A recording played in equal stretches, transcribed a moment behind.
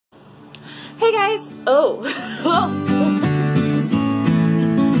Hey guys! Oh.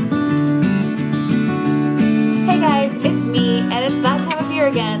 Hey guys, it's me, and it's that time of year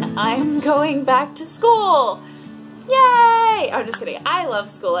again. I'm going back to school! Yay! I'm just kidding. I love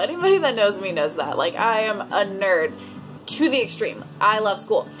school. Anybody that knows me knows that. Like, I am a nerd to the extreme. I love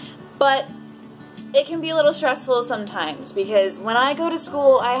school. But it can be a little stressful sometimes because when I go to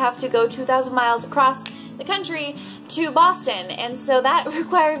school, I have to go 2,000 miles across the country to Boston, and so that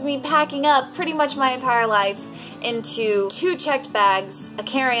requires me packing up pretty much my entire life into 2 checked bags, a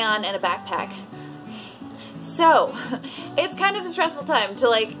carry-on, and a backpack. So it's kind of a stressful time to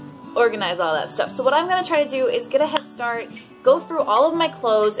like organize all that stuff. So what I'm gonna try to do is get a head start, go through all of my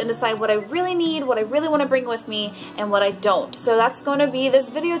clothes and decide what I really need, what I really want to bring with me, and what I don't. So that's going to be this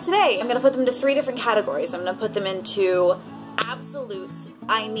video today. I'm going to put them into 3 different categories. I'm going to put them into absolutes,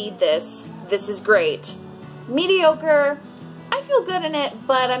 I need this, this is great, mediocre, I feel good in it,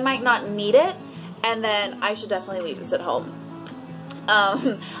 but I might not need it, and then I should definitely leave this at home.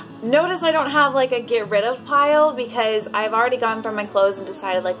 Notice I don't have like a get rid of pile because I've already gone through my clothes and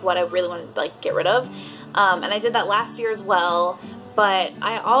decided like what I really want to like get rid of. And I did that last year as well, but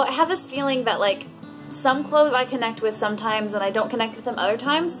I have this feeling that like some clothes I connect with sometimes and I don't connect with them other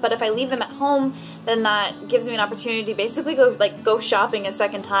times, but if I leave them at home, then that gives me an opportunity to basically go shopping a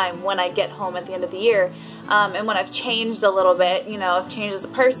second time when I get home at the end of the year. And when I've changed a little bit, you know, I've changed as a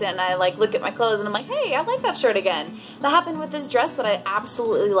person, I like look at my clothes and I'm like, hey, I like that shirt again. That happened with this dress that I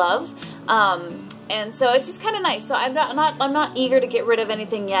absolutely love. And so it's just kind of nice. So I'm not eager to get rid of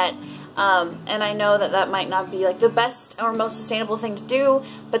anything yet. And I know that that might not be like the best or most sustainable thing to do,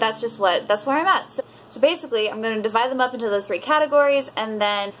 but that's where I'm at. So basically, I'm going to divide them up into those 3 categories and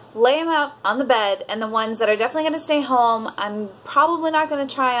then lay them out on the bed, and the ones that are definitely going to stay home, I'm probably not going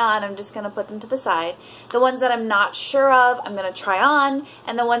to try on, I'm just going to put them to the side. The ones that I'm not sure of, I'm going to try on,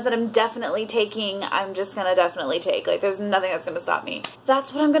 and the ones that I'm definitely taking, I'm just going to definitely take. Like, there's nothing that's going to stop me.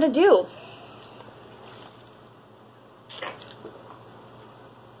 That's what I'm going to do.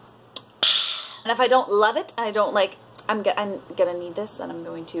 And if I don't love it, and I don't like, I'm gonna need this, then I'm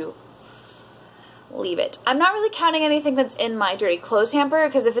going to leave it. I'm not really counting anything that's in my dirty clothes hamper,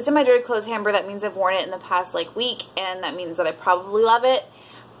 because if it's in my dirty clothes hamper, that means I've worn it in the past like week, and that means that I probably love it.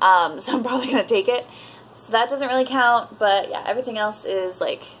 So I'm probably gonna take it. So that doesn't really count, but yeah, everything else is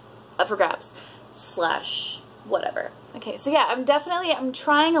like up for grabs / whatever. Okay, so yeah, I'm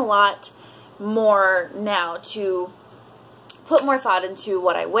trying a lot more now to put more thought into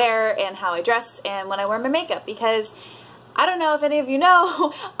what I wear and how I dress and when I wear my makeup, because I don't know if any of you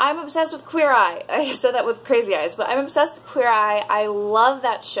know, I'm obsessed with Queer Eye. I said that with Crazy Eyes, but I'm obsessed with Queer Eye. I love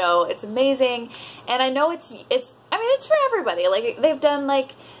that show. It's amazing. And I know it's for everybody. Like, they've done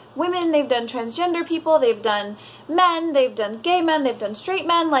like women, they've done transgender people, they've done men, they've done gay men, they've done straight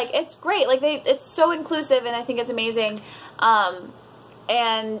men. Like, it's great. Like, it's so inclusive, and I think it's amazing.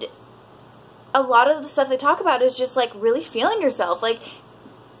 And a lot of the stuff they talk about is just like really feeling yourself, like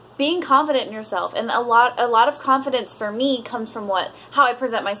being confident in yourself. And a lot of confidence for me comes from how I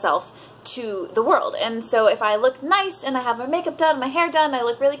present myself to the world. And so if I look nice and I have my makeup done, my hair done, I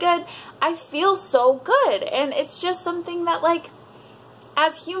look really good, I feel so good. And it's just something that like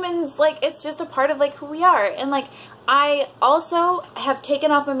as humans, like it's just a part of like who we are. And like I also have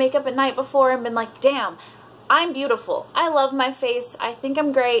taken off my makeup at night before and been like, damn, I'm beautiful. I love my face. I think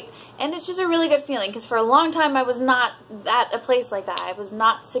I'm great. And it's just a really good feeling, because for a long time I was not at a place like that. I was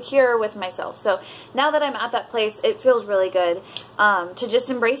not secure with myself. So now that I'm at that place, it feels really good to just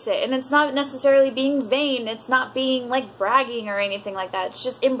embrace it. And it's not necessarily being vain. It's not being like bragging or anything like that. It's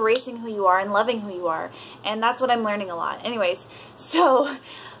just embracing who you are and loving who you are. And that's what I'm learning a lot. Anyways, so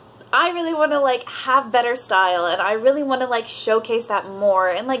I really want to like have better style, and I really want to like showcase that more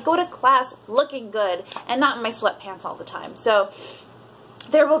and like go to class looking good and not in my sweatpants all the time. So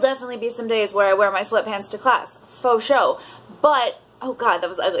there will definitely be some days where I wear my sweatpants to class, faux show, but oh god, that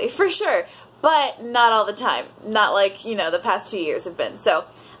was ugly for sure, but not all the time. Not like, you know, the past 2 years have been. So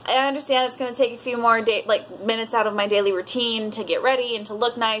I understand it's going to take a few more minutes out of my daily routine to get ready and to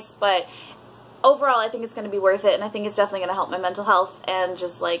look nice, but overall, I think it's going to be worth it, and I think it's definitely going to help my mental health and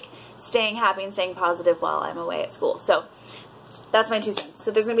just like staying happy and staying positive while I'm away at school. So that's my 2 cents. So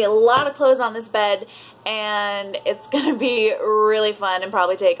there's going to be a lot of clothes on this bed, and it's going to be really fun and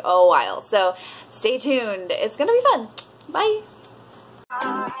probably take a while. So stay tuned. It's going to be fun. Bye.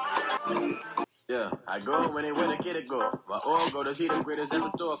 Yeah, I go when they want to get it go. My all go to see the greatest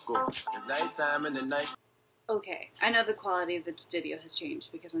ever talk go. It's nighttime in the night. Okay, I know the quality of the video has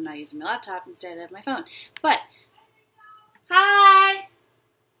changed because I'm now using my laptop instead of my phone. But, hi!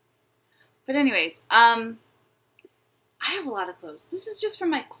 But anyways, I have a lot of clothes. This is just from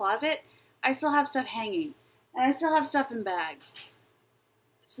my closet, I still have stuff hanging. And I still have stuff in bags.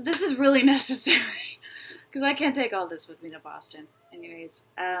 So this is really necessary. Because I can't take all this with me to Boston. Anyways,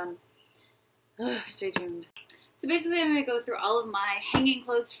 stay tuned. So basically I'm going to go through all of my hanging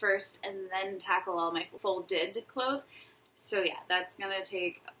clothes first and then tackle all my folded clothes. So yeah, that's going to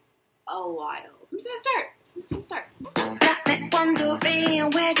take a while. I'm just going to start. Got me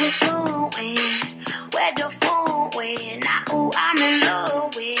wondering where this going, where the phone went. Now I'm in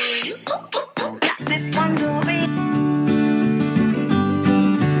love with you. Got me wondering.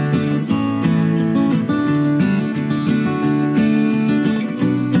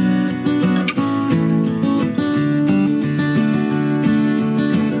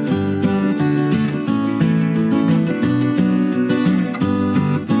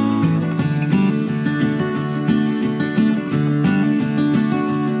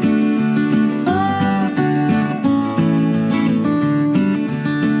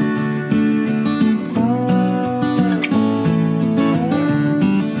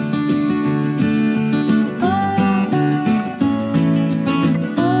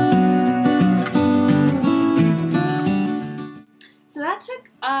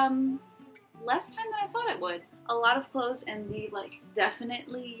 Less time than I thought it would. A lot of clothes in the like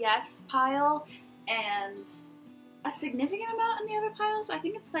definitely yes pile and a significant amount in the other piles. I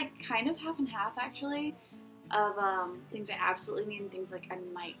think it's like kind of half and half actually of things I absolutely need and things like I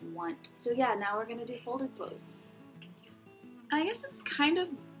might want. So yeah, now we're gonna do folded clothes. I guess it's kind of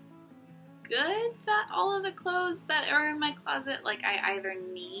good that all of the clothes that are in my closet like I either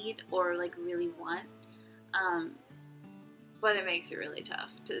need or like really want. But it makes it really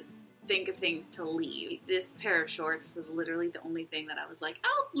tough to think of things to leave. This pair of shorts was literally the only thing that I was like,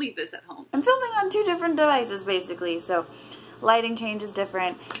 I'll leave this at home. I'm filming on 2 different devices basically, so lighting change is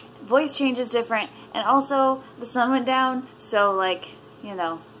different, voice change is different, and also the sun went down, so like, you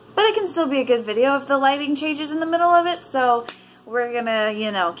know. But it can still be a good video if the lighting changes in the middle of it, so we're gonna,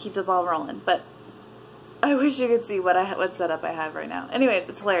 you know, keep the ball rolling. But I wish you could see what setup I have right now. Anyways,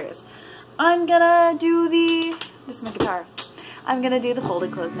 it's hilarious. I'm gonna do this is my guitar. I'm gonna do the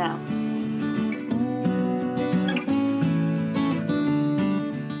folded clothes now.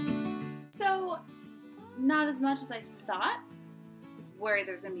 So, not as much as I thought. I was worried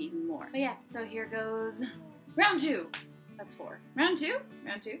there's gonna be even more. But yeah, so here goes round 2. That's 4. Round 2,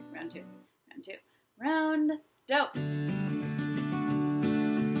 round 2, round 2, round 2. Round dose.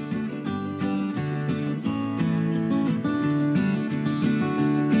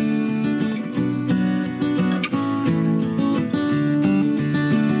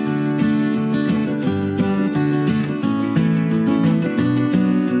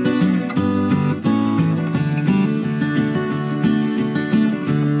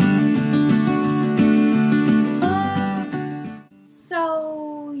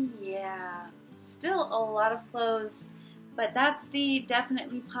 Still a lot of clothes, but that's the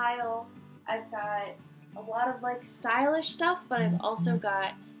definitely pile. I've got a lot of like stylish stuff, but I've also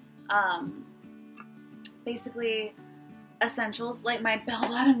got basically essentials like my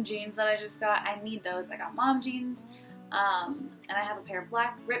bell-bottom jeans that I just got. I need those. I got mom jeans, and I have a pair of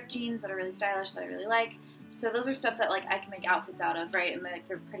black ripped jeans that are really stylish that I really like. So those are stuff that like I can make outfits out of, right? And like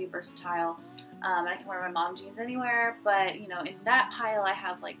they're pretty versatile. And I can wear my mom jeans anywhere, but you know, in that pile I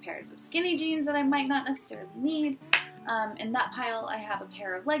have like pairs of skinny jeans that I might not necessarily need. In that pile I have a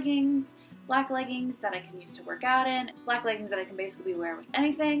pair of leggings, black leggings that I can use to work out in, black leggings that I can basically wear with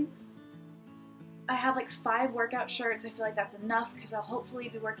anything. I have like 5 workout shirts. I feel like that's enough because I'll hopefully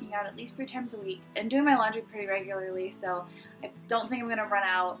be working out at least 3 times a week and doing my laundry pretty regularly, so I don't think I'm gonna run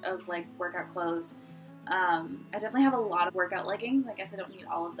out of like workout clothes. I definitely have a lot of workout leggings. I guess I don't need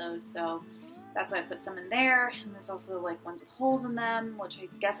all of those, so that's why I put some in there. And there's also like ones with holes in them, which I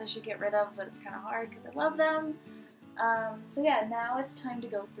guess I should get rid of, but it's kind of hard because I love them. So yeah, now it's time to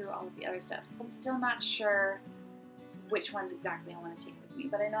go through all of the other stuff. I'm still not sure which ones exactly I want to take with me,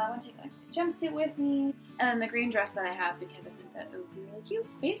 but I know I want to take like a jumpsuit with me, and then the green dress that I have because I think that it would be really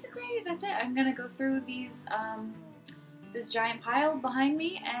cute. Basically, that's it. I'm gonna go through these, this giant pile behind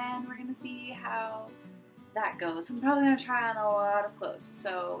me, and we're gonna see how that goes. I'm probably gonna try on a lot of clothes,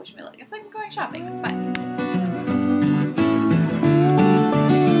 so wish me luck. It's like going shopping, it's fine.